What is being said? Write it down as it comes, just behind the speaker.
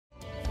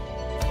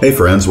Hey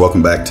friends,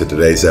 welcome back to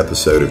today's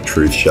episode of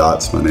Truth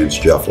Shots. My name's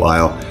Jeff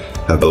Lyle.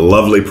 I have the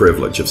lovely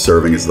privilege of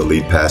serving as the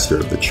lead pastor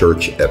of the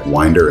church at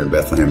Winder in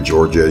Bethlehem,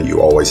 Georgia.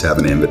 You always have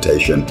an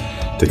invitation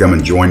to come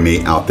and join me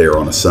out there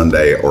on a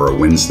Sunday or a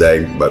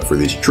Wednesday. But for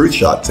these Truth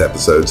Shots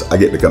episodes, I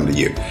get to come to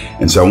you.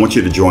 And so I want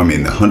you to join me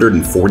in the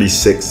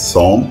 146th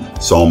Psalm,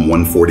 Psalm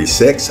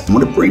 146. I'm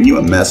going to bring you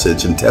a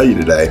message and tell you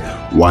today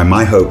why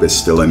my hope is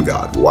still in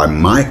God, why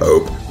my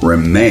hope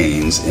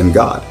remains in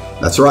God.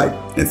 That's right.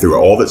 And through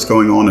all that's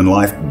going on in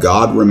life,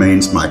 God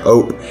remains my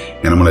hope.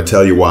 And I'm going to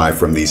tell you why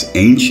from these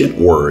ancient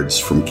words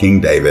from King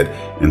David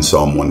in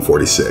Psalm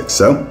 146.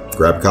 So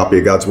grab a copy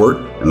of God's Word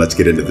and let's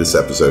get into this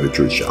episode of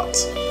Truth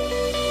Shots.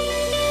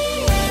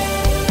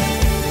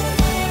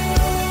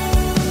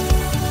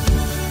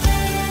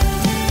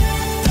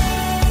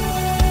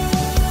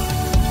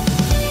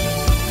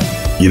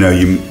 You know,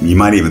 you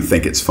might even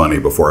think it's funny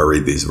before I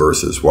read these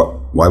verses.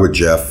 Why would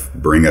Jeff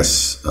bring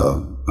us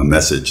a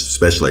message,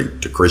 especially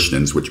to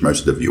Christians, which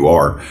most of you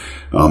are?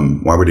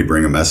 Why would he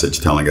bring a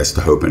message telling us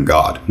to hope in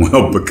God?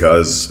 Well,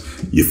 because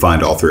you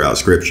find all throughout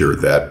Scripture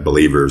that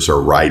believers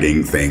are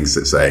writing things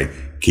that say,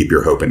 keep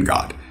your hope in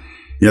God.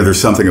 You know,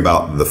 there's something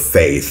about the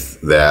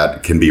faith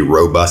that can be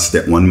robust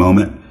at one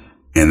moment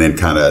and then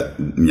kind of,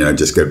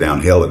 just go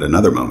downhill at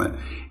another moment.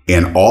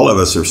 And all of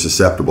us are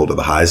susceptible to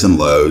the highs and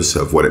lows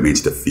of what it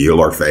means to feel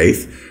our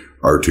faith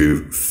or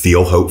to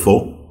feel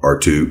hopeful or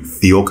to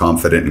feel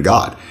confident in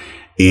God.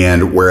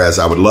 And whereas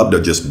I would love to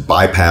just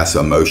bypass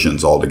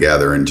emotions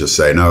altogether and just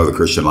say, no, the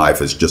Christian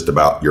life is just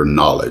about your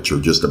knowledge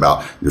or just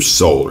about your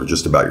soul or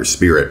just about your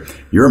spirit,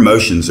 your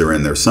emotions are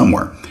in there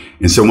somewhere.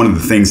 And so one of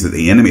the things that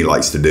the enemy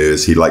likes to do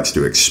is he likes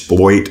to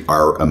exploit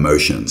our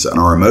emotions. And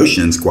our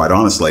emotions, quite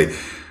honestly,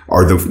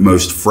 are the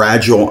most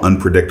fragile,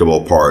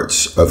 unpredictable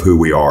parts of who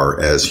we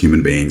are as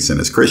human beings and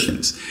as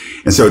Christians.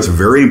 And so it's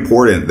very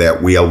important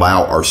that we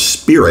allow our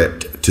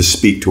spirit to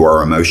speak to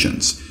our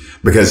emotions.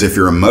 Because if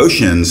your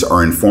emotions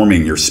are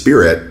informing your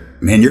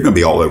spirit, man, you're going to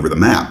be all over the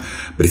map.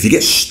 But if you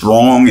get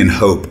strong in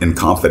hope and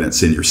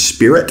confidence in your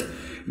spirit,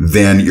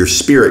 then your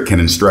spirit can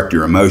instruct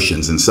your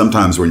emotions. And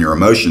sometimes when your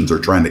emotions are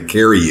trying to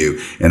carry you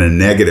in a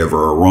negative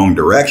or a wrong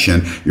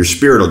direction, your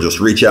spirit will just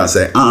reach out and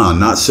say,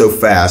 not so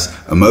fast.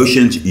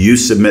 Emotions, you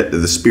submit to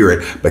the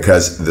spirit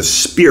because the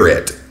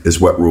spirit is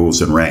what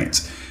rules and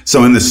reigns.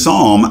 So in the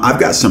Psalm, I've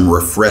got some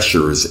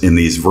refreshers in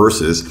these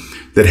verses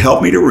that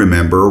help me to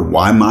remember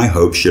why my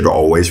hope should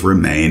always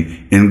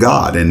remain in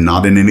God and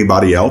not in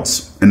anybody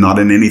else and not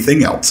in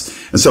anything else.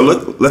 And so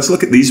let's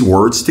look at these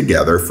words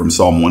together from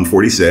Psalm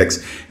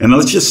 146, and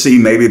let's just see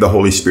maybe the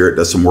Holy Spirit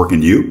does some work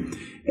in you,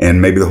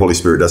 and maybe the Holy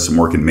Spirit does some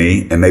work in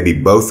me, and maybe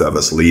both of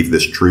us leave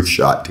this truth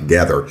shot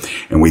together,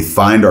 and we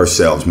find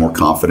ourselves more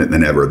confident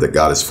than ever that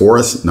God is for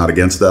us, not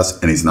against us,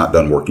 and He's not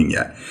done working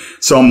yet.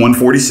 Psalm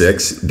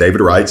 146,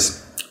 David writes,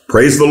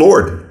 praise the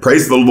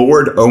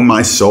Lord, O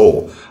my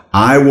soul.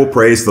 I will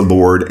praise the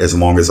Lord as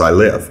long as I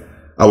live.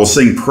 I will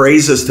sing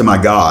praises to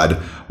my God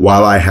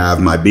while I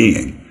have my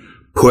being.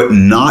 Put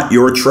not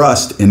your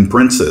trust in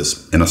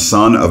princes, in a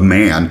son of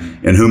man,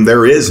 in whom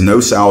there is no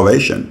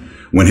salvation.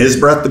 When his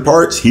breath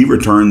departs, he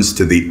returns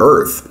to the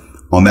earth.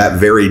 On that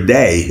very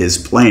day, his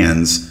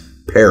plans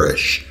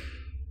perish.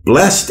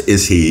 Blessed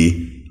is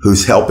he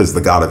whose help is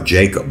the God of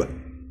Jacob,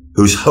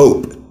 whose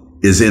hope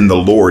is in the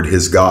Lord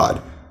his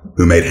God,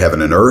 who made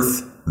heaven and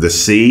earth, the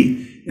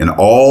sea, and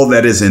all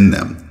that is in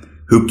them,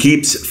 who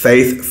keeps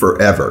faith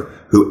forever,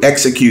 who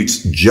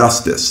executes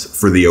justice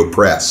for the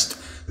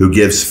oppressed, who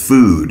gives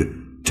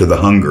food to the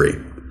hungry.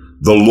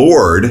 The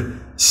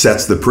Lord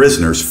sets the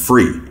prisoners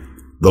free.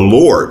 The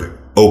Lord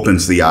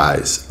opens the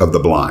eyes of the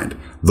blind.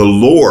 The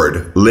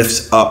Lord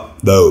lifts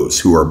up those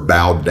who are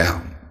bowed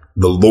down.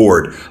 The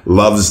Lord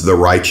loves the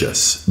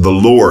righteous. The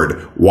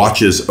Lord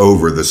watches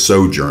over the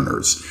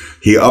sojourners.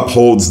 He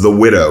upholds the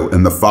widow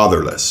and the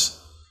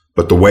fatherless.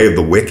 But the way of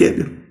the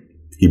wicked,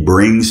 he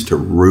brings to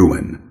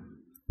ruin.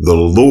 The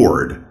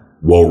Lord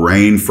will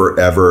reign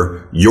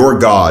forever. Your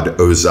God,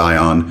 O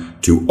Zion,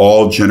 to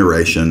all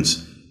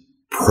generations.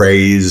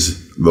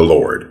 Praise the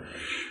Lord.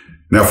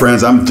 Now,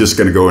 friends, I'm just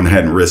going to go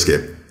ahead and risk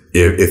it.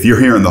 If you're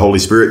hearing the Holy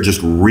Spirit,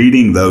 just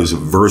reading those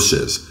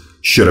verses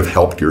should have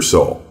helped your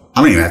soul.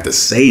 I don't even have to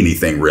say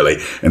anything really.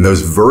 And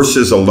those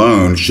verses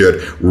alone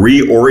should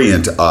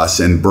reorient us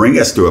and bring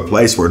us to a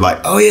place where like,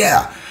 oh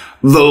yeah,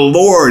 the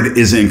Lord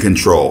is in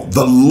control.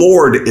 The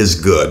Lord is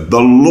good. The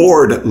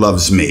Lord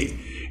loves me.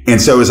 And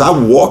so as I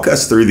walk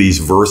us through these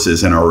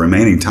verses in our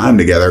remaining time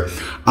together,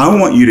 I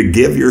want you to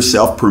give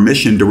yourself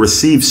permission to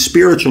receive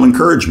spiritual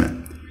encouragement.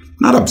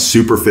 Not a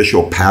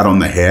superficial pat on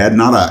the head,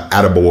 not a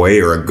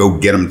attaboy or a go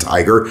get 'em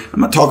tiger.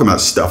 I'm not talking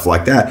about stuff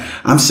like that.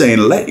 I'm saying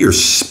let your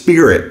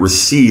spirit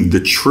receive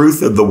the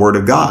truth of the Word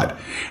of God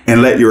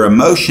and let your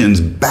emotions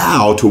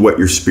bow to what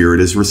your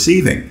spirit is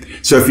receiving.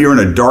 So if you're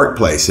in a dark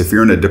place, if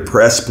you're in a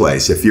depressed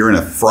place, if you're in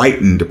a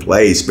frightened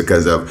place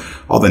because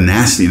of all the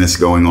nastiness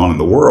going on in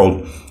the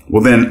world,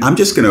 well, then I'm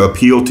just going to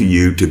appeal to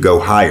you to go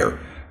higher.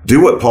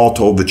 Do what Paul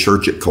told the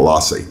church at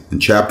Colossae in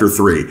chapter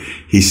 3.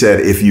 He said,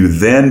 if you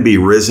then be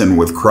risen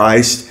with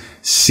Christ,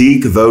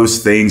 Seek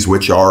those things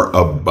which are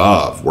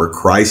above, where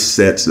Christ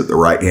sits at the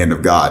right hand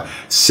of God.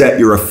 Set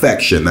your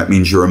affection, that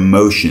means your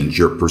emotions,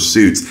 your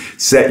pursuits.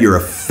 Set your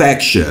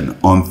affection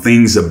on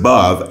things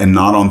above and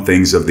not on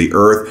things of the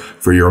earth,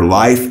 for your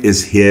life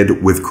is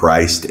hid with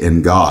Christ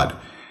in God.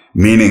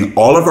 Meaning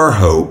all of our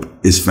hope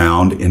is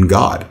found in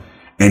God.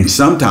 And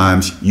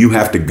sometimes you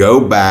have to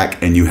go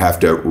back and you have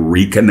to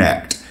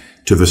reconnect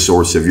to the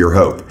source of your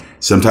hope.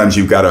 Sometimes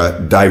you've got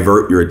to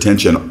divert your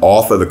attention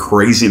off of the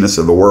craziness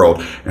of the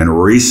world and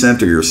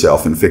recenter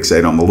yourself and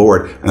fixate on the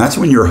Lord. And that's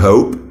when your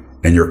hope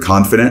and your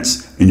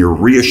confidence and your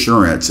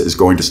reassurance is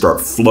going to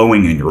start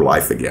flowing in your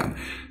life again.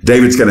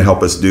 David's going to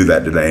help us do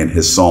that today in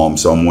his Psalm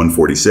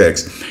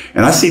 146.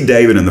 And I see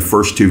David in the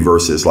first two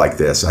verses like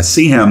this. I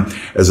see him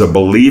as a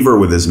believer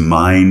with his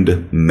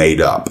mind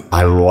made up.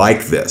 I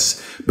like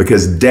this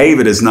because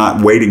David is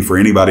not waiting for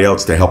anybody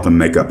else to help him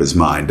make up his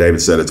mind.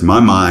 David said, it's my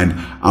mind.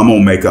 I'm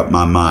going to make up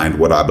my mind,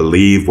 what I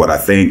believe, what I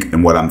think,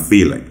 and what I'm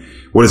feeling.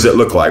 What does it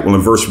look like? Well,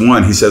 in verse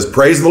 1, he says,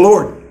 praise the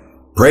Lord.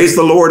 Praise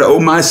the Lord, oh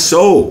my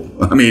soul.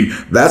 I mean,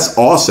 that's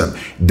awesome.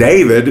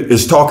 David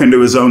is talking to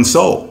his own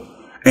soul.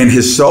 And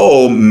his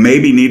soul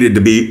maybe needed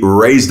to be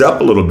raised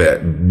up a little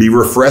bit, be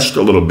refreshed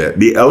a little bit,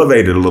 be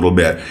elevated a little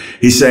bit.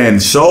 He's saying,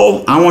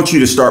 soul, I want you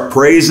to start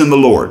praising the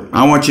Lord.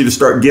 I want you to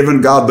start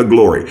giving God the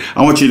glory.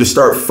 I want you to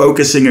start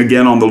focusing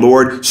again on the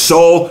Lord.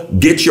 Soul,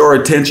 get your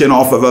attention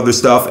off of other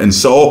stuff. And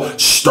soul,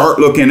 start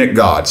looking at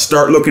God.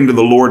 Start looking to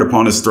the Lord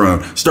upon his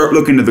throne. Start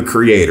looking to the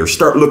Creator.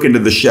 Start looking to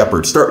the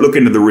Shepherd. Start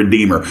looking to the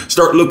Redeemer.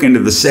 Start looking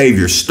to the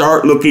Savior.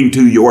 Start looking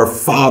to your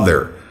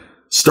Father.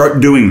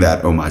 Start doing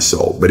that, oh my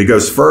soul. But he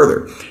goes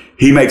further.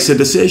 He makes a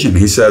decision.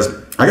 He says,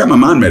 I got my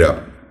mind made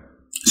up.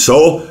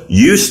 Soul,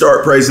 you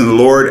start praising the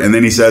Lord. And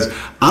then he says,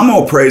 I'm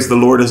going to praise the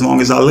Lord as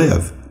long as I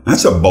live.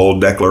 That's a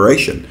bold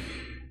declaration.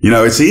 You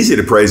know, it's easy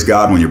to praise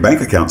God when your bank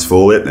account's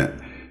full, isn't it?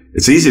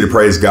 It's easy to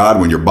praise God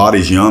when your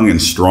body's young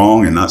and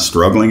strong and not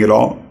struggling at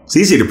all. It's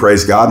easy to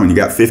praise God when you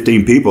got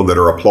 15 people that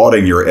are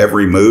applauding your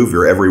every move,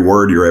 your every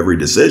word, your every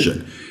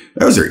decision.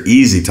 Those are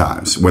easy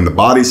times when the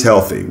body's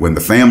healthy, when the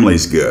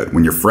family's good,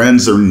 when your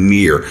friends are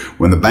near,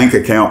 when the bank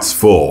account's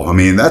full. I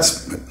mean,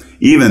 that's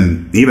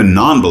even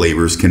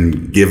non-believers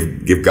can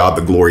give God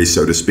the glory,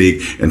 so to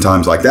speak, in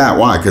times like that.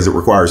 Why? Because it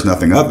requires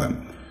nothing of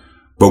them.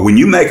 But when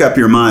you make up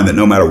your mind that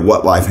no matter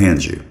what life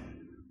hands you,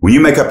 when you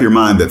make up your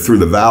mind that through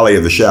the valley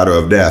of the shadow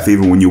of death,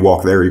 even when you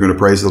walk there, you're going to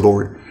praise the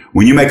Lord.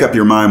 When you make up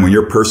your mind when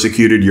you're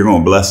persecuted, you're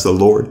going to bless the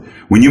Lord.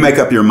 When you make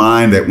up your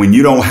mind that when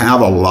you don't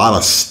have a lot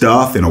of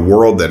stuff in a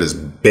world that is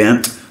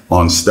bent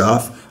on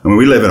stuff, I mean,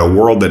 we live in a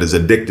world that is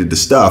addicted to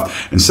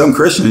stuff. And some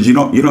Christians, you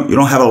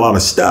don't have a lot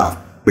of stuff,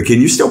 but can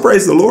you still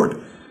praise the Lord?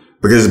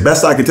 Because as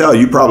best I can tell,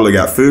 you probably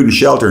got food and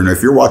shelter. And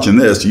if you're watching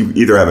this, you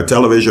either have a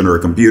television or a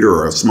computer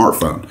or a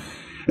smartphone.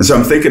 And so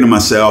I'm thinking to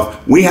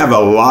myself, we have a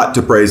lot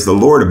to praise the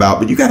Lord about,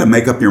 but you got to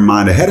make up your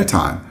mind ahead of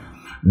time.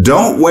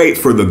 Don't wait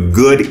for the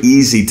good,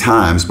 easy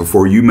times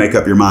before you make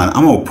up your mind.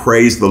 I'm going to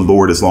praise the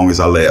Lord as long as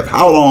I live.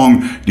 How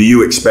long do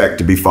you expect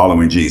to be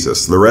following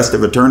Jesus? The rest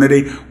of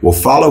eternity? Well,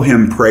 follow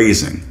him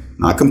praising,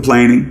 not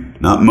complaining,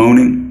 not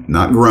moaning,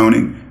 not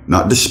groaning,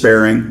 not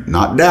despairing,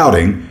 not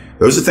doubting.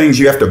 Those are things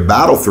you have to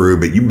battle through,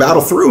 but you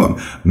battle through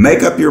them.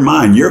 Make up your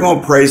mind. You're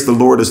going to praise the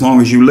Lord as long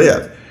as you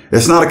live.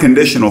 It's not a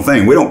conditional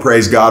thing. We don't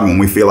praise God when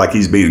we feel like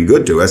he's being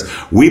good to us.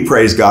 We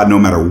praise God no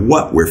matter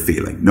what we're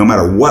feeling, no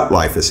matter what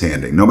life is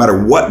handing, no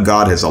matter what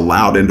God has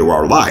allowed into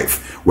our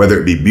life, whether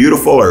it be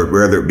beautiful or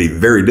whether it be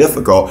very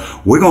difficult.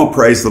 We're going to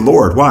praise the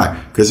Lord.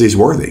 Why? Because he's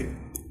worthy.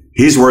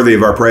 He's worthy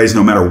of our praise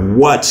no matter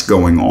what's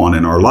going on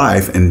in our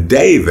life. And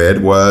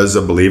David was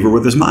a believer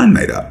with his mind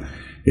made up.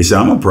 He said,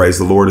 I'm going to praise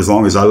the Lord as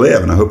long as I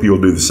live, and I hope you'll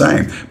do the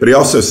same. But he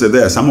also said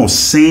this, I'm going to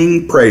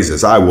sing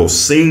praises. I will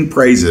sing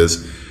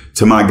praises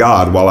to my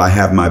God while I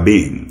have my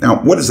being.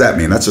 Now, what does that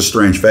mean? That's a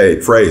strange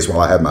phrase, while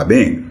I have my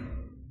being.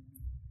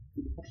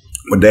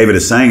 What David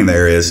is saying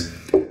there is,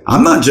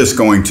 I'm not just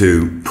going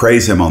to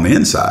praise him on the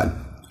inside.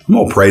 I'm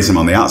going to praise him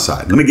on the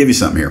outside. Let me give you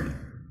something here.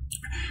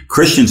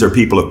 Christians are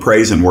people of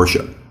praise and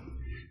worship.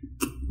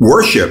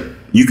 Worship,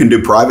 you can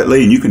do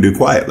privately and you can do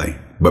quietly.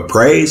 But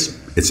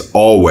praise, it's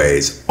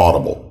always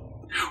audible.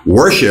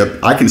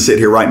 Worship, I can sit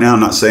here right now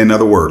and not say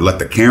another word. Let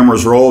the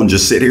cameras roll and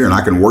just sit here and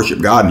I can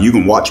worship God and you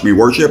can watch me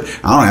worship.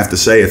 I don't have to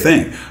say a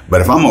thing.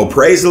 But if I'm going to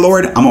praise the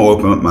Lord, I'm going to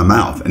open up my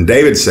mouth. And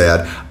David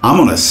said, I'm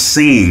going to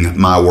sing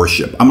my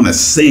worship. I'm going to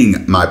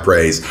sing my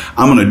praise.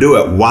 I'm going to do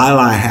it while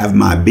I have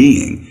my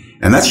being.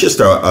 And that's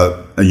just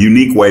a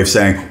unique way of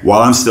saying,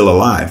 while I'm still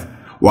alive,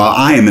 while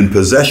I am in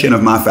possession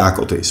of my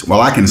faculties,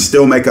 while I can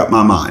still make up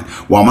my mind,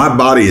 while my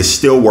body is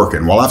still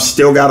working, while I've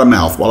still got a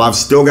mouth, while I've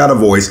still got a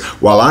voice,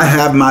 while I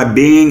have my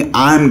being,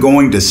 I'm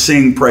going to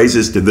sing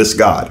praises to this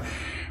God.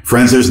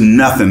 Friends, there's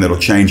nothing that'll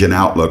change an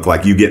outlook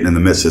like you getting in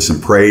the midst of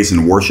some praise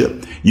and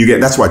worship.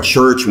 That's why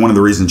church, one of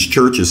the reasons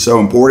church is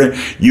so important.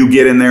 You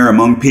get in there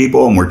among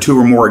people and where two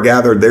or more are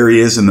gathered, there he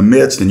is in the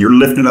midst, and you're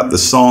lifting up the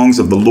songs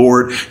of the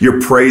Lord.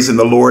 You're praising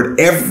the Lord.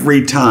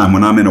 Every time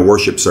when I'm in a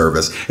worship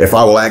service, if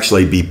I will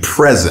actually be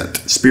present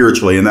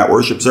spiritually in that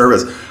worship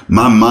service,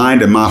 My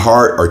mind and my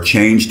heart are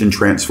changed and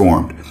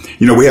transformed.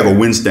 You know, we have a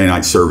Wednesday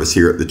night service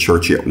here at the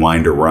church at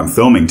Winder where I'm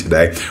filming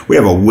today. We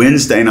have a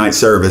Wednesday night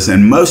service,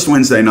 and most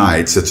Wednesday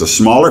nights, it's a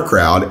smaller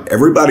crowd.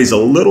 Everybody's a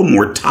little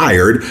more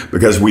tired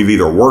because we've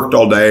either worked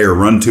all day or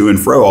run to and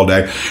fro all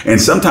day. And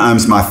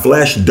sometimes my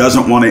flesh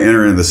doesn't want to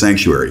enter into the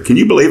sanctuary. Can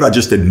you believe I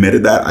just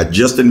admitted that? I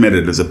just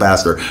admitted as a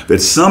pastor that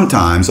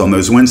sometimes on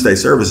those Wednesday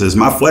services,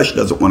 my flesh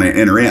doesn't want to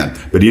enter in.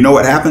 But do you know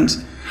what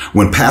happens?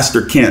 When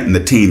Pastor Kent and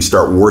the team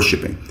start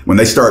worshiping, when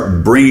they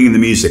start bringing the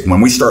music, when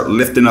we start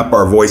lifting up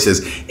our voices,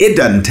 it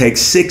doesn't take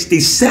 60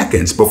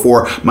 seconds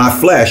before my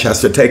flesh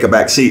has to take a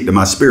back seat to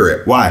my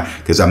spirit. Why?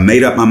 Because I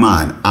made up my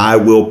mind. I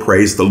will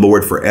praise the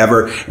Lord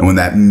forever. And when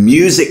that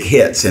music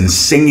hits and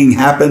singing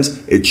happens,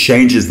 it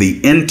changes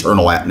the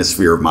internal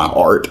atmosphere of my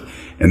heart.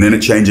 And then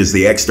it changes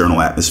the external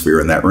atmosphere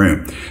in that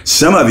room.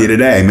 Some of you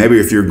today, maybe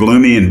if you're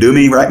gloomy and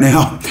doomy right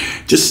now,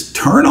 just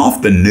turn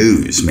off the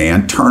news,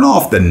 man. Turn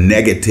off the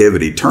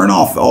negativity. Turn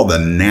off all the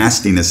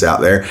nastiness out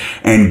there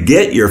and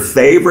get your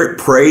favorite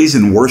praise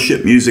and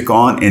worship music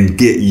on and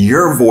get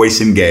your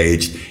voice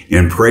engaged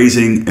in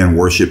praising and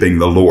worshiping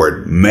the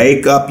Lord.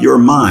 Make up your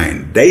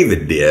mind.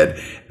 David did,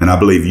 and I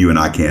believe you and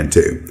I can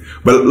too.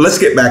 But let's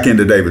get back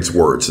into David's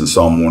words in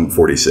Psalm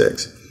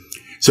 146.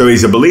 So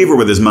he's a believer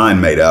with his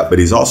mind made up, but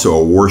he's also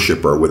a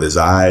worshiper with his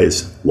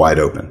eyes wide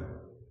open.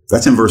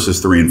 That's in verses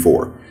 3 and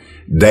 4.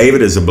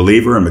 David is a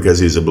believer, and because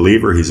he's a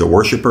believer, he's a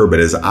worshiper, but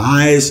his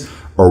eyes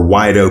are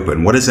wide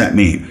open. What does that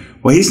mean?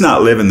 Well, he's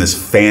not living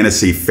this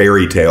fantasy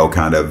fairy tale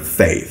kind of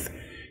faith.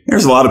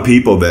 There's a lot of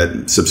people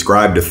that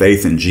subscribe to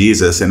faith in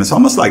Jesus, and it's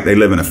almost like they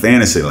live in a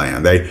fantasy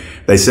land.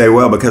 They say,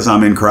 well, because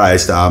I'm in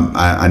Christ,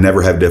 I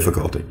never have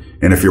difficulty.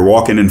 And if you're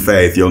walking in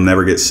faith, you'll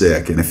never get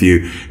sick. And if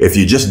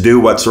you just do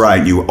what's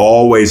right, you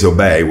always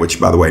obey, which,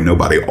 by the way,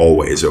 nobody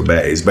always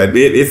obeys. But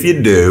if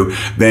you do,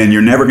 then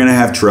you're never going to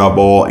have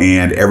trouble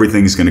and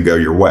everything's going to go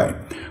your way.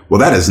 Well,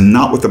 that is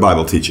not what the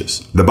Bible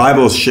teaches. The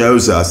Bible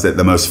shows us that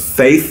the most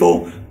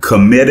faithful,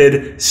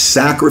 committed,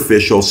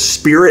 sacrificial,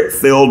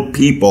 spirit-filled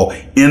people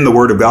in the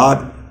Word of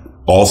God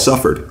all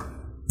suffered.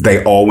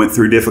 They all went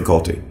through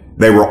difficulty.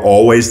 They were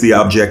always the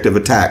object of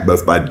attack,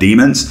 both by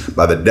demons,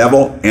 by the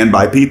devil, and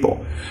by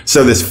people.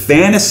 So this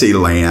fantasy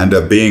land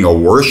of being a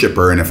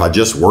worshiper, and if I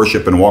just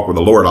worship and walk with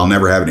the Lord, I'll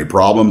never have any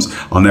problems,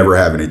 I'll never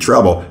have any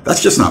trouble,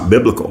 that's just not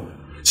biblical.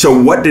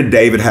 So what did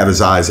David have his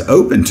eyes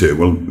open to?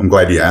 Well, I'm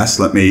glad you asked.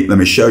 Let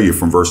me show you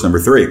from verse number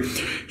 3.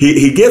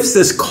 He gives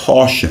this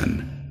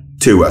caution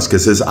to us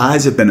because his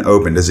eyes have been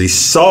opened. As he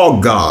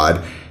saw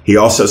God, he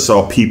also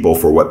saw people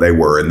for what they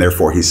were. And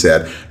therefore he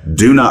said,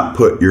 do not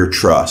put your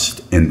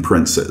trust in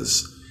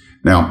princes.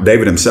 Now,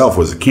 David himself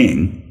was a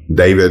king.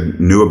 David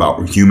knew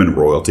about human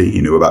royalty. He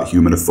knew about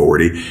human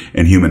authority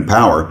and human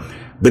power.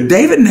 But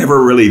David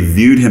never really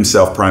viewed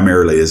himself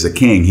primarily as a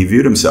king. He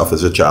viewed himself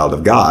as a child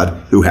of God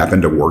who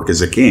happened to work as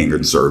a king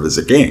and serve as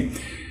a king.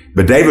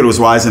 But David was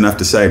wise enough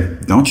to say,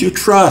 don't you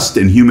trust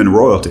in human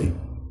royalty.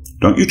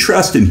 Don't you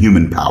trust in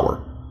human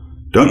power.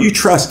 Don't you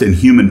trust in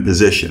human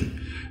position.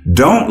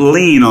 Don't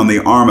lean on the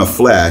arm of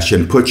flesh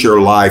and put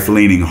your life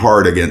leaning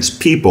hard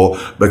against people,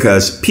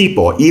 because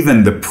people,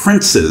 even the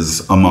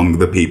princes among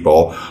the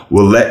people,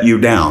 will let you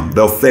down.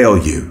 They'll fail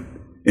you.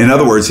 In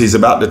other words, he's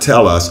about to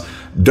tell us,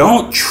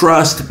 don't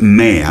trust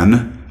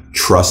man,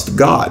 trust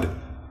God.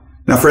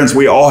 Now, friends,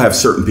 we all have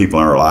certain people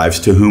in our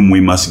lives to whom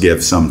we must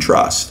give some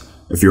trust.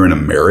 If you're in a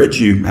marriage,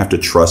 you have to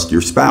trust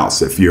your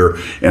spouse. If you're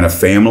in a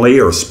family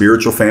or a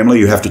spiritual family,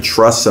 you have to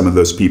trust some of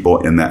those people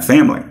in that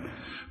family.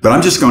 But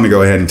I'm just going to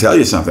go ahead and tell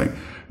you something.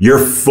 Your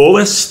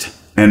fullest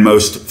and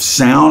most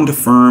sound,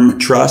 firm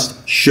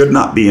trust should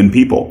not be in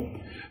people,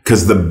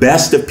 because the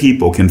best of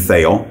people can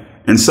fail.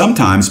 And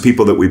sometimes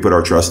people that we put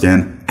our trust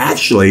in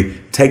actually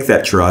take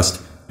that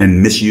trust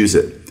and misuse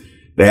it.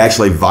 They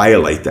actually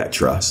violate that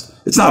trust.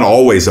 It's not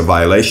always a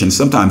violation.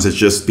 Sometimes it's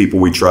just people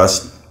we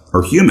trust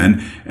are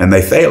human and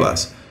they fail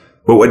us.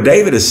 But what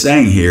David is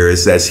saying here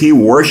is that as he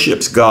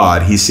worships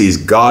God, he sees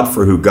God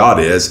for who God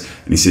is,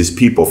 and he sees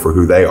people for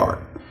who they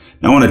are.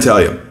 Now, I want to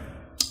tell you,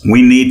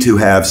 we need to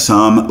have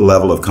some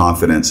level of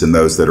confidence in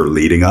those that are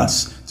leading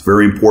us. It's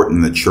very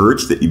important in the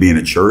church that you be in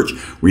a church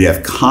where you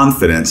have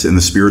confidence in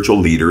the spiritual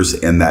leaders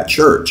in that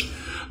church.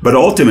 But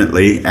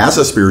ultimately, as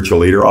a spiritual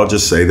leader, I'll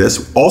just say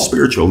this, all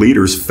spiritual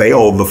leaders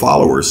fail the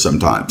followers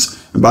sometimes.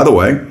 And by the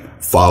way,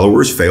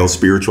 followers fail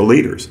spiritual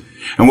leaders.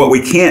 And what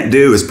we can't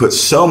do is put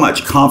so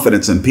much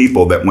confidence in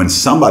people that when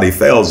somebody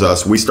fails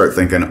us, we start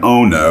thinking,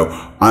 oh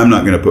no, I'm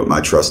not going to put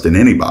my trust in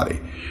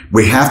anybody.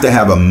 We have to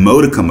have a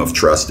modicum of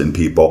trust in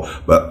people,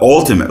 but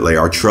ultimately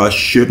our trust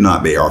should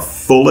not be, our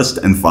fullest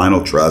and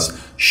final trust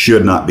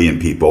should not be in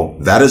people.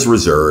 That is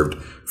reserved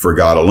for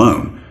God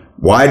alone.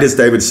 Why does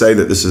David say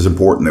that this is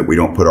important, that we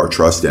don't put our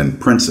trust in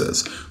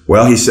princes?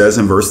 Well, he says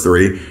in verse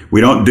 3, we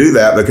don't do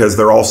that because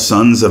they're all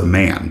sons of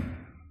man.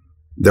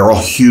 They're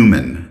all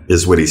human,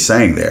 is what he's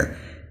saying there,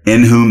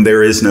 in whom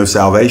there is no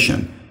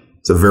salvation.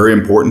 It's a very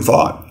important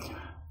thought.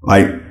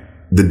 Like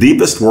the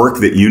deepest work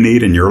that you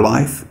need in your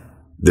life,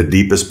 the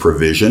deepest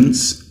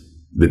provisions,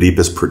 the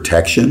deepest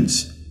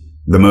protections,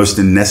 the most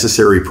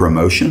necessary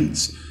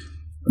promotions,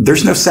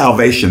 there's no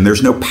salvation.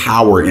 There's no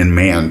power in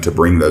man to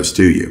bring those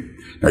to you.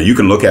 Now, you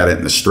can look at it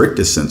in the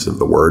strictest sense of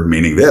the word,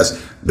 meaning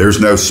this: there's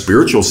no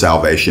spiritual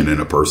salvation in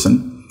a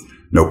person,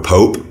 no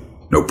pope,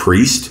 no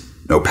priest,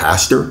 no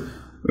pastor.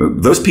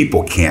 Those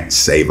people can't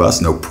save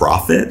us, no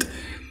prophet.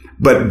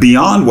 But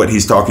beyond what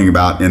he's talking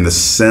about in the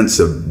sense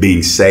of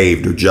being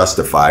saved or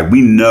justified,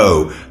 we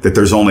know that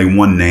there's only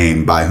one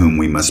name by whom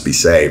we must be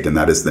saved, and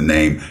that is the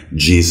name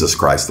Jesus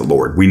Christ the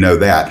Lord. We know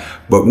that.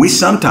 But we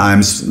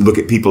sometimes look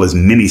at people as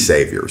mini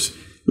saviors,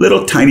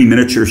 little tiny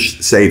miniature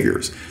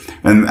saviors.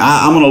 And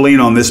I'm going to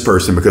lean on this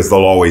person because they'll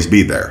always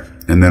be there.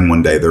 And then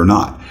one day they're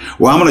not.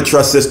 Well, I'm going to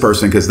trust this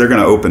person because they're going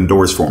to open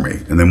doors for me.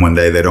 And then one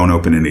day they don't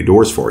open any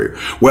doors for you.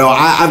 Well,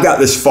 I've got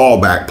this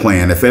fallback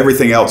plan. If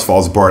everything else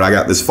falls apart, I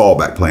got this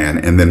fallback plan.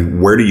 And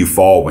then where do you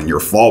fall when your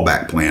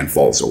fallback plan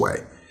falls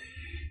away?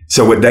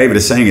 So what David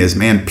is saying is,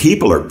 man,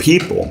 people are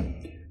people.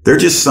 They're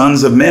just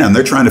sons of men.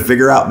 They're trying to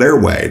figure out their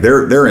way.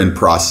 They're in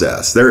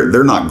process.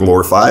 They're not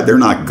glorified. They're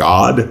not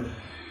God.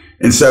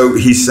 And so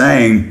he's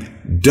saying,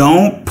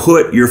 don't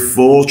put your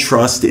full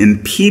trust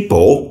in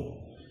people,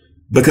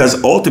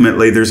 because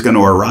ultimately there's going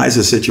to arise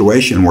a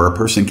situation where a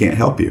person can't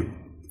help you.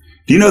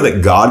 Do you know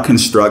that God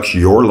constructs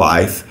your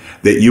life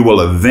that you will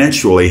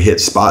eventually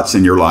hit spots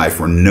in your life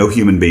where no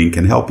human being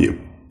can help you?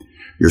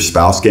 Your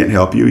spouse can't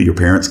help you. Your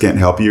parents can't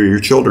help you.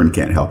 Your children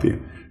can't help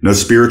you. No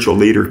spiritual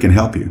leader can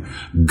help you.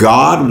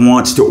 God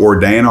wants to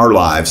ordain our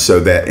lives so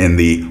that in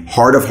the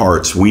heart of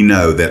hearts, we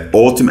know that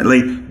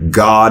ultimately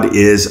God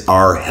is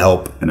our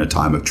help in a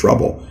time of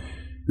trouble.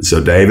 And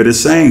so David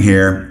is saying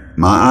here,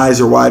 my eyes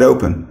are wide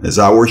open. As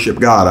I worship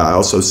God, I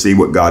also see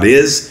what God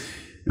is.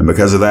 And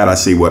because of that, I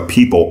see what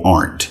people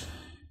aren't.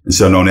 And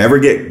so don't ever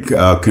get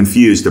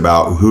confused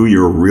about who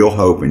your real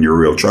hope and your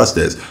real trust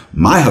is.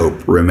 My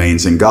hope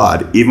remains in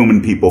God, even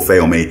when people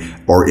fail me,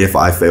 or if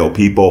I fail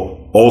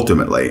people.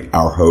 Ultimately,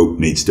 our hope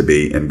needs to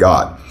be in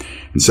God.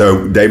 And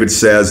so David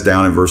says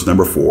down in verse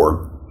number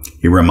 4,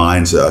 he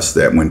reminds us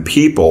that when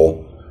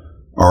people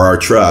are our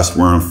trust,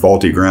 we're on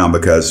faulty ground,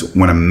 because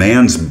when a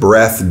man's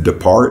breath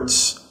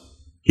departs,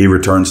 he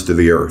returns to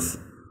the earth.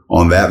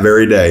 On that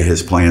very day,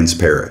 his plans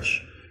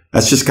perish.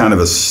 That's just kind of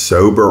a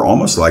sober,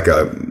 almost like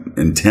a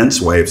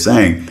intense way of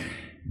saying,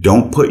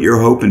 don't put your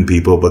hope in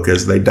people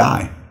because they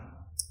die.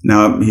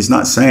 Now, he's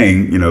not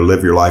saying,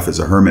 live your life as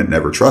a hermit,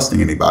 never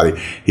trusting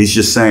anybody. He's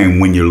just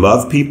saying when you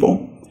love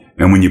people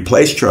and when you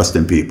place trust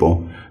in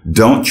people,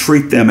 don't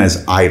treat them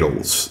as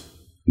idols.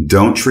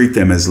 Don't treat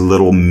them as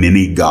little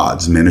mini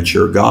gods,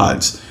 miniature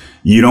gods.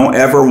 You don't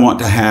ever want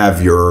to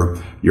have your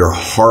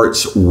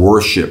heart's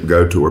worship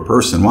go to a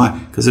person. Why?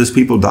 Because those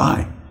people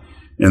die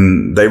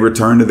and they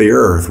return to the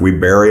earth. We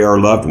bury our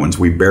loved ones.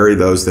 We bury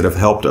those that have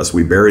helped us.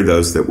 We bury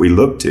those that we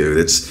look to.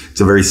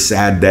 It's a very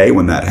sad day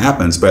when that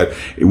happens, but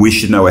we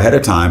should know ahead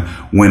of time,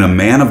 when a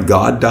man of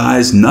God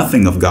dies,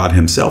 nothing of God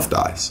himself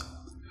dies.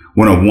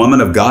 When a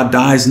woman of God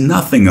dies,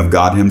 nothing of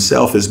God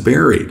himself is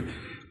buried.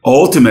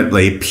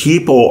 Ultimately,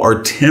 people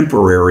are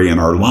temporary in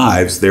our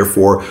lives.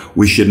 Therefore,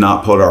 we should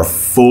not put our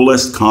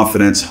fullest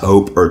confidence,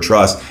 hope, or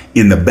trust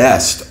in the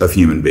best of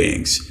human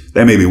beings.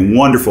 They may be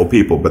wonderful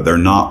people, but they're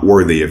not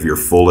worthy of your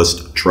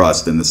fullest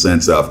trust in the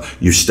sense of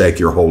you stake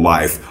your whole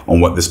life on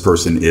what this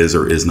person is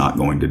or is not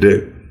going to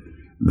do.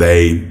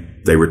 They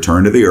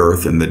return to the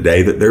earth, and the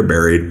day that they're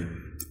buried,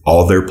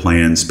 all their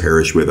plans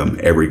perish with them.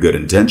 Every good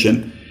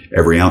intention,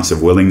 every ounce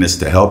of willingness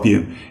to help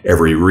you,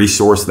 every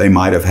resource they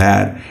might have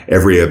had,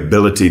 every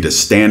ability to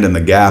stand in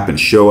the gap and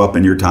show up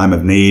in your time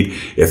of need.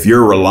 If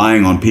you're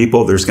relying on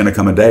people, there's going to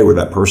come a day where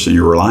that person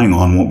you're relying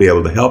on won't be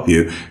able to help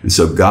you. And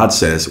so God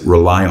says,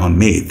 rely on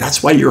me.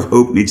 That's why your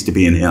hope needs to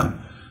be in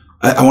him.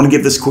 I want to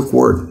give this quick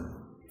word.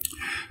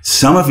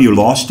 Some of you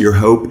lost your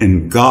hope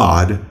in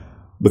God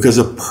because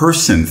a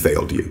person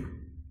failed you.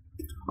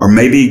 Or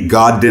maybe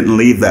God didn't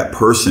leave that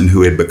person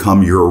who had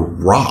become your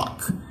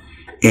rock.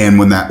 And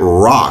when that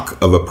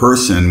rock of a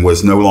person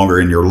was no longer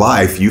in your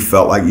life, you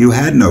felt like you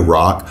had no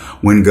rock,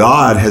 when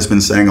God has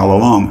been saying all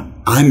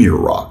along, I'm your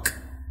rock.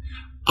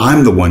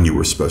 I'm the one you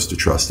were supposed to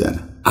trust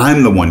in.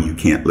 I'm the one you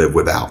can't live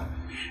without.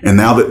 And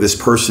now that this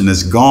person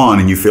is gone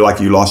and you feel like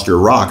you lost your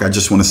rock, I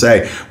just want to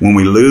say, when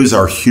we lose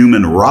our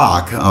human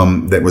rock,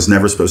 that was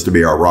never supposed to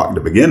be our rock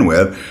to begin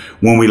with,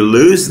 when we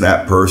lose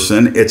that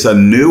person, it's a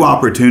new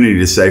opportunity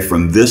to say,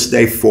 from this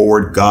day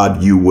forward,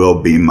 God, you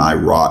will be my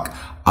rock.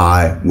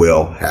 I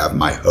will have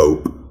my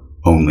hope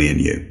only in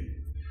you.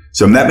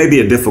 So that may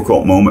be a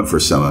difficult moment for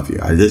some of you.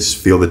 I just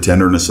feel the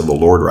tenderness of the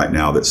Lord right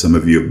now that some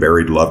of you have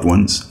buried loved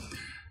ones.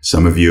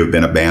 Some of you have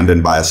been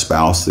abandoned by a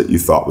spouse that you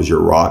thought was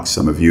your rock.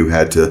 Some of you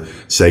had to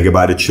say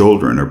goodbye to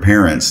children or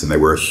parents, and they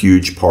were a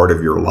huge part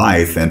of your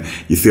life. And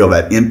you feel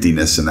that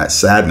emptiness and that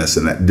sadness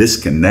and that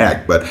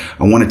disconnect. But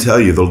I want to tell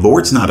you, the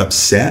Lord's not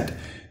upset.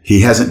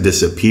 He hasn't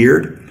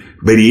disappeared.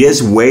 But he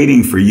is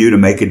waiting for you to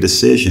make a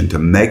decision, to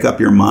make up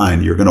your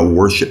mind. You're going to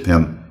worship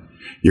him.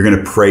 You're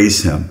going to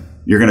praise him.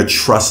 You're going to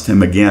trust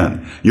him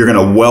again. You're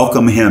going to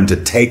welcome him to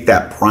take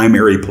that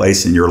primary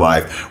place in your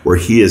life where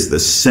he is the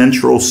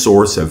central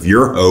source of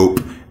your hope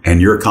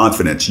and your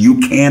confidence. You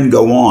can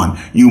go on.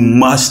 You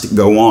must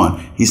go on.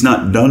 He's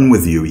not done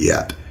with you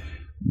yet.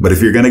 But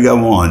if you're going to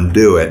go on,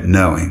 do it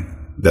knowing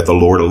that the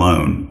Lord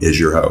alone is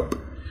your hope.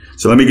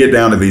 So let me get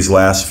down to these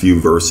last few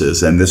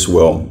verses, and this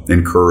will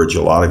encourage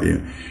a lot of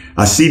you.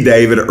 I see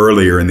David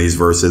earlier in these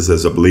verses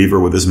as a believer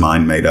with his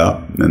mind made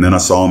up, and then I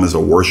saw him as a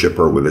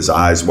worshiper with his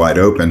eyes wide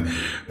open.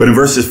 But in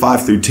verses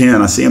 5 through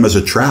 10, I see him as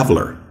a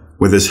traveler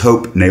with his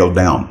hope nailed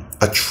down.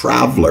 A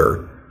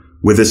traveler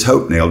with his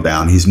hope nailed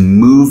down. He's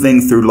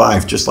moving through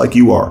life just like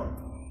you are,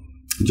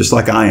 just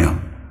like I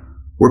am.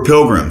 We're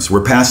pilgrims.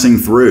 We're passing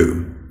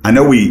through. I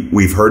know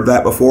we've heard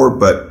that before,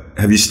 but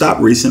have you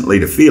stopped recently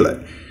to feel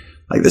it?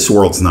 Like, this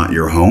world's not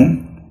your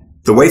home.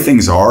 The way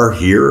things are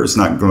here is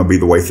not going to be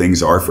the way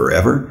things are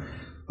forever.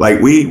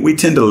 Like, we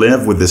tend to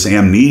live with this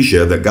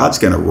amnesia that God's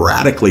going to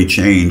radically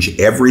change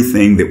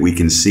everything that we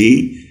can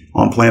see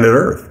on planet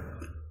Earth.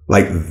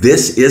 Like,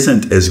 this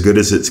isn't as good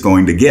as it's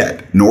going to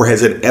get, nor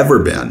has it ever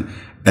been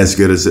as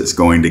good as it's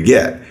going to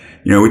get.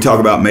 You know, we talk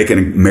about making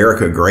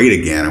America great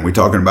again, and we're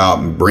talking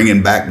about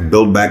bringing back,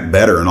 build back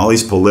better, and all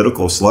these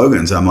political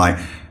slogans. I'm like,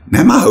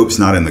 man, my hope's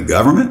not in the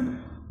government.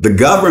 The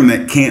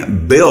government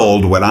can't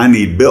build what I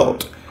need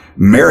built.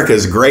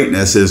 America's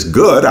greatness is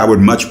good. I would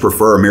much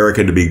prefer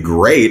America to be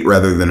great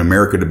rather than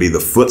America to be the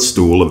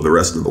footstool of the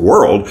rest of the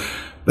world.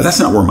 But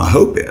that's not where my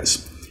hope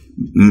is.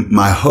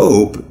 My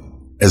hope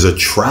as a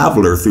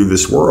traveler through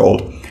this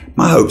world,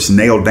 my hope's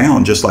nailed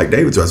down just like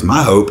David's was.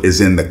 My hope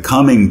is in the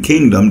coming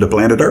kingdom to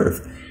planet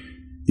Earth.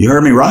 You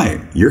heard me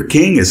right. Your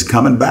king is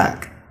coming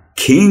back.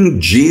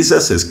 King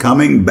Jesus is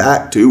coming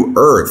back to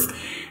earth.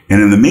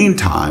 And in the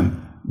meantime,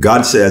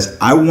 God says,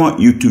 I want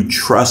you to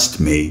trust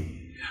me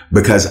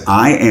because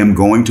I am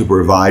going to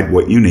provide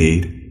what you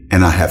need.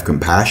 And I have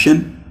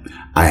compassion.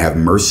 I have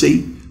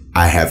mercy.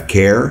 I have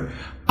care.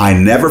 I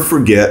never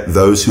forget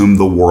those whom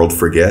the world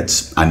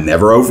forgets. I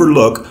never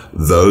overlook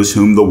those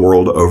whom the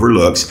world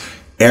overlooks.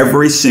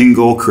 Every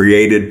single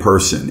created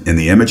person in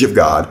the image of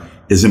God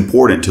is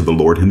important to the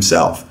Lord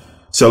himself.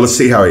 So let's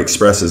see how he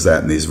expresses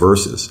that in these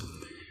verses.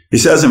 He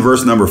says in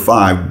verse number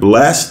 5,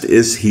 blessed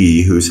is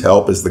he whose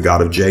help is the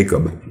God of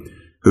Jacob,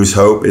 whose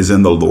hope is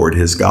in the Lord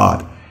his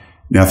God.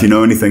 Now, if you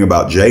know anything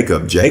about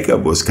Jacob,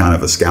 Jacob was kind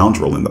of a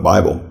scoundrel in the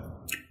Bible.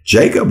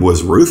 Jacob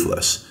was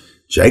ruthless.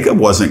 Jacob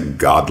wasn't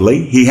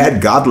godly. He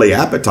had godly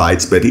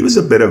appetites, but he was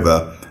a bit of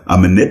a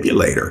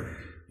manipulator.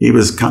 He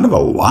was kind of a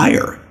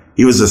liar.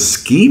 He was a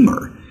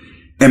schemer.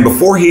 And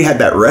before he had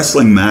that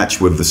wrestling match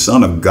with the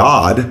Son of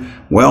God,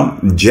 well,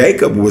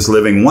 Jacob was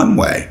living one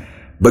way,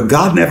 but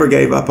God never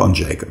gave up on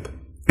Jacob.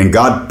 And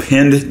God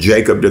pinned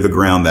Jacob to the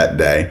ground that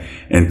day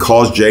and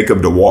caused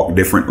Jacob to walk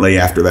differently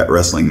after that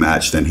wrestling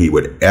match than he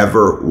would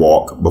ever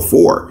walk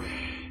before.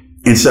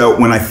 And so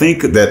when I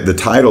think that the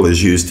title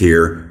is used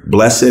here,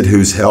 blessed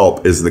whose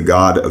help is the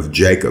God of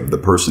Jacob, the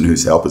person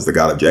whose help is the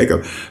God of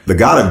Jacob. The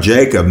God of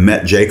Jacob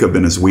met Jacob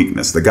in his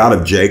weakness. The God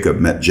of Jacob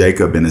met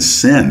Jacob in his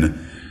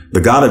sin. The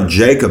God of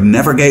Jacob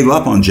never gave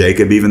up on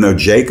Jacob, even though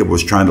Jacob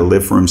was trying to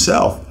live for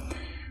himself.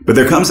 But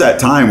there comes that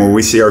time where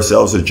we see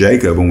ourselves as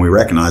Jacob and we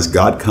recognize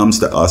God comes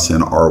to us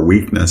in our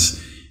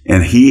weakness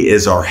and he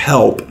is our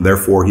help.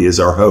 Therefore, he is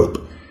our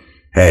hope.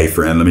 Hey,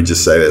 friend, let me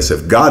just say this.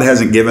 If God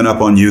hasn't given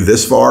up on you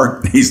this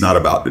far, he's not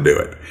about to do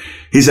it.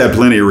 He's had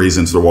plenty of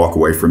reasons to walk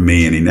away from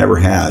me, and he never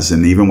has.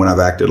 And even when I've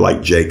acted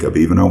like Jacob,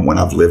 even when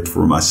I've lived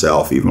for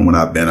myself, even when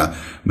I've been a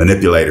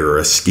manipulator or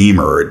a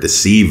schemer or a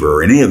deceiver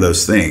or any of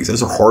those things,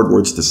 those are hard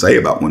words to say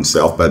about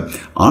oneself. But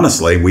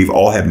honestly, we've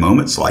all had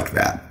moments like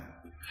that.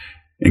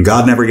 And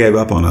God never gave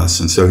up on us.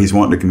 And so he's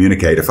wanting to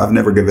communicate. If I've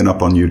never given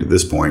up on you to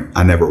this point,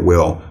 I never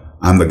will.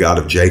 I'm the God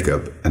of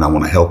Jacob, and I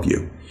want to help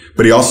you.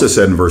 But he also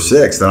said in verse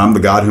 6 that I'm the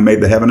God who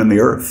made the heaven and the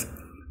earth,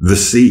 the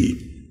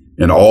sea,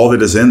 and all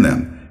that is in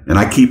them. And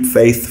I keep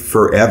faith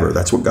forever.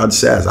 That's what God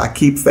says. I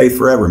keep faith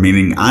forever,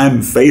 meaning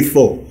I'm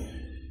faithful.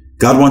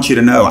 God wants you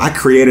to know I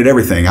created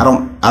everything. I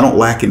don't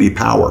lack any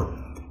power.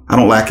 I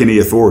don't lack any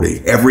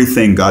authority.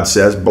 Everything God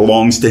says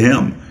belongs to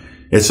him.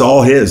 It's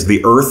all his,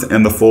 the earth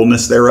and the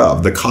fullness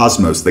thereof, the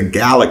cosmos, the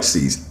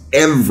galaxies,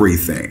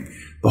 everything.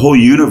 The whole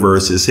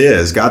universe is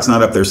his. God's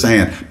not up there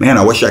saying, man,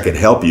 I wish I could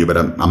help you, but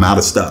I'm out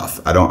of stuff.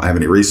 I don't have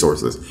any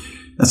resources.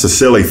 That's a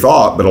silly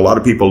thought, but a lot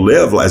of people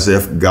live as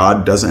if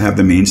God doesn't have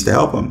the means to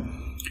help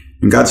them.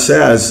 And God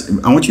says,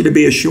 I want you to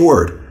be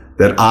assured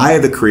that I,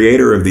 the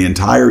creator of the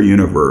entire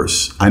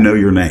universe, I know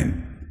your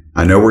name.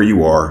 I know where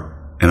you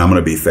are, and I'm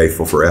going to be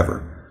faithful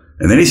forever.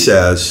 And then he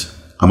says,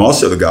 I'm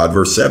also the God,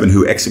 verse 7,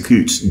 who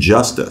executes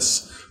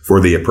justice for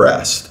the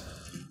oppressed.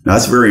 Now,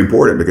 that's very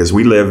important because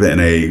we live in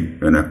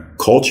a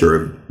culture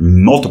of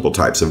multiple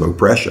types of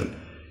oppression.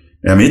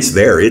 I mean, it's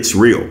there. It's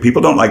real.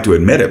 People don't like to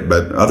admit it,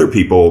 but other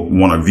people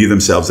want to view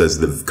themselves as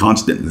the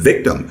constant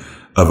victim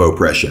of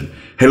oppression.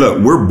 Hey,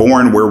 look, we're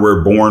born where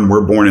we're born.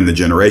 We're born in the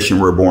generation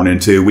we're born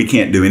into. We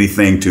can't do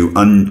anything to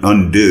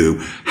undo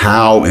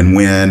how and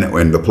when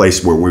and the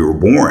place where we were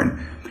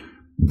born.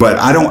 But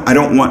I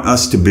don't want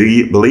us to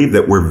believe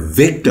that we're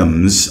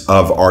victims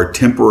of our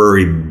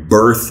temporary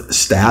birth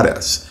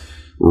status.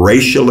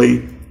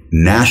 Racially,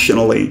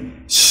 nationally,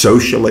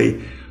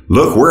 socially,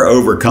 Look, we're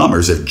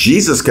overcomers. If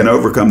Jesus can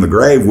overcome the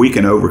grave, we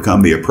can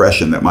overcome the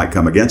oppression that might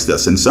come against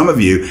us. And some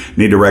of you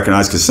need to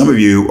recognize, because some of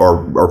you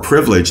are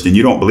privileged and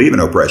you don't believe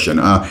in oppression,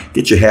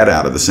 get your head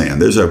out of the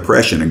sand. There's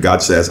oppression, and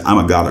God says, I'm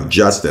a God of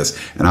justice,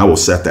 and I will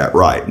set that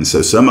right. And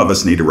so some of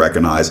us need to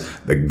recognize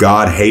that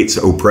God hates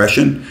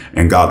oppression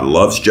and God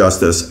loves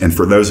justice. And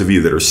for those of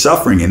you that are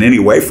suffering in any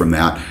way from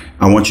that,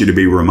 I want you to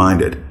be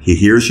reminded, He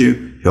hears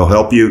you, He'll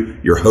help you,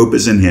 your hope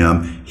is in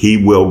Him, He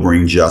will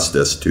bring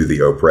justice to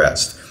the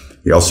oppressed.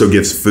 He also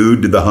gives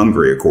food to the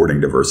hungry,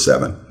 according to verse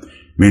 7. It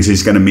means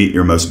He's going to meet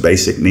your most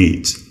basic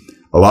needs.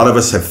 A lot of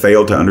us have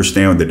failed to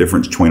understand the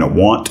difference between a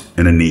want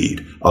and a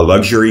need, a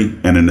luxury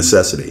and a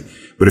necessity.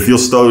 But if you'll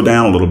slow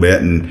down a little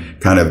bit and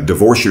kind of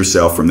divorce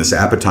yourself from this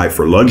appetite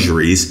for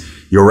luxuries,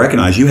 you'll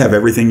recognize you have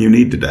everything you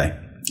need today,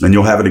 and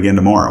you'll have it again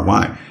tomorrow.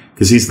 Why?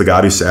 Because He's the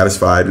God who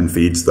satisfies and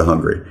feeds the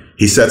hungry.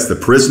 He sets the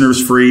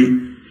prisoners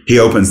free. He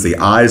opens the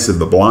eyes of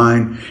the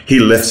blind. He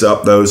lifts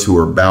up those who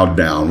are bowed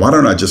down. Why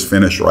don't I just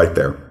finish right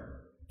there?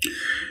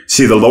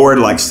 See, the Lord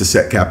likes to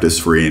set captives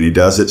free, and He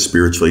does it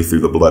spiritually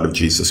through the blood of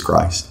Jesus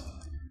Christ.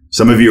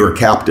 Some of you are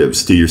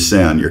captives to your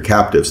sin. You're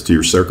captives to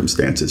your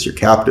circumstances. You're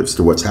captives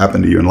to what's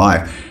happened to you in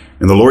life.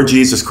 And the Lord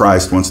Jesus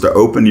Christ wants to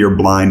open your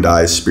blind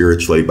eyes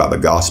spiritually by the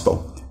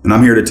gospel. And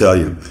I'm here to tell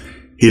you,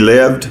 He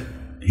lived,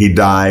 He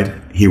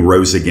died, He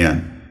rose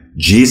again.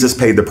 Jesus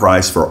paid the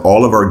price for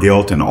all of our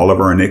guilt and all of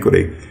our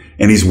iniquity.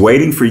 And He's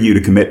waiting for you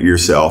to commit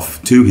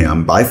yourself to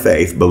Him by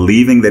faith,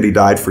 believing that He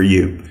died for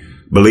you,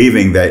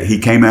 believing that He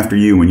came after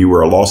you when you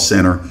were a lost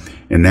sinner,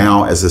 and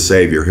now as a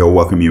Savior, He'll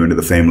welcome you into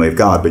the family of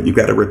God. But you've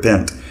got to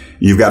repent.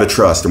 You've got to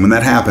trust. And when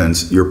that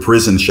happens, your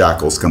prison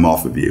shackles come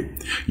off of you.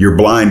 Your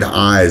blind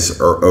eyes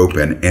are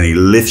open, and He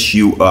lifts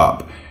you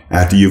up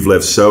after you've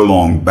lived so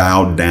long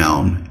bowed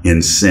down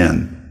in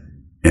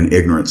sin and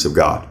ignorance of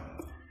God.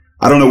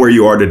 I don't know where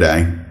you are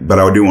today, but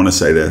I do want to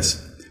say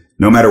this.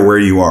 No matter where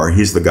you are,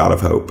 He's the God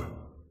of hope,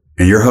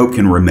 and your hope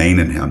can remain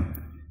in Him.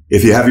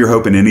 If you have your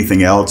hope in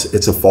anything else,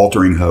 it's a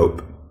faltering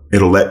hope.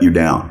 It'll let you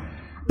down.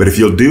 But if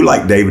you'll do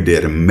like David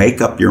did and make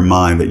up your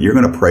mind that you're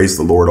going to praise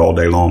the Lord all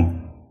day long,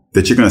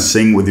 that you're going to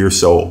sing with your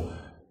soul,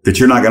 that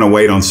you're not going to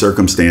wait on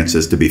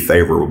circumstances to be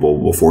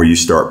favorable before you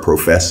start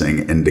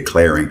professing and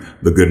declaring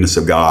the goodness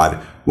of God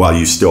while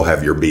you still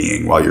have your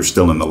being, while you're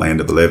still in the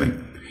land of the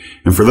living.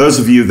 And for those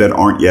of you that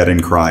aren't yet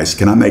in Christ,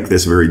 can I make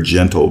this very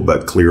gentle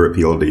but clear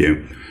appeal to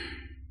you?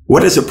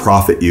 What does it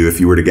profit you if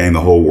you were to gain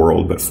the whole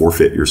world but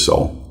forfeit your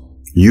soul?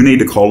 You need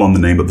to call on the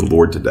name of the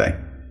Lord today.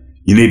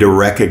 You need to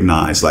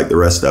recognize, like the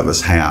rest of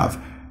us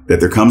have, that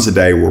there comes a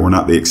day where we're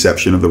not the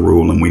exception of the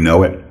rule, and we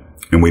know it,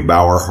 and we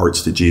bow our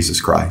hearts to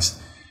Jesus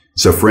Christ.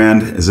 So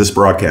friend, as this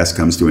broadcast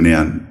comes to an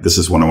end, this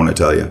is what I want to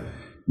tell you.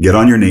 Get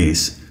on your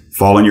knees,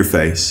 fall on your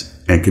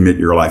face, and commit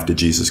your life to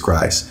Jesus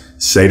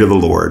Christ. Say to the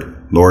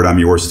Lord, Lord, I'm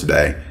yours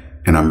today,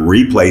 and I'm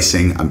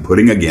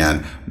putting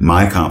again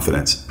my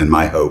confidence and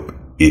my hope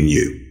in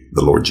you,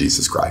 the Lord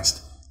Jesus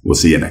Christ. We'll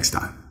see you next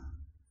time.